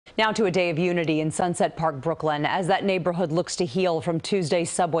Now to a day of unity in Sunset Park, Brooklyn, as that neighborhood looks to heal from Tuesday's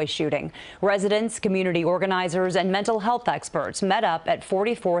subway shooting. Residents, community organizers, and mental health experts met up at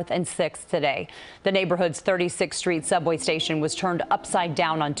 44th and 6th today. The neighborhood's 36th Street subway station was turned upside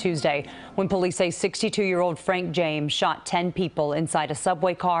down on Tuesday when police say 62-year-old Frank James shot 10 people inside a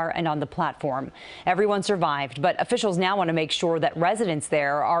subway car and on the platform. Everyone survived, but officials now want to make sure that residents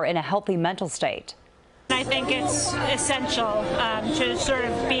there are in a healthy mental state. I think it's essential to sort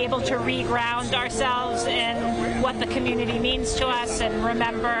of be able to reground ourselves in what the community means to us and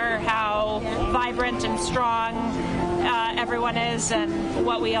remember how vibrant and strong everyone is and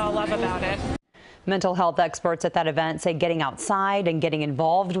what we all love about it. Mental health experts at that event say getting outside and getting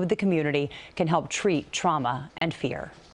involved with the community can help treat trauma and fear.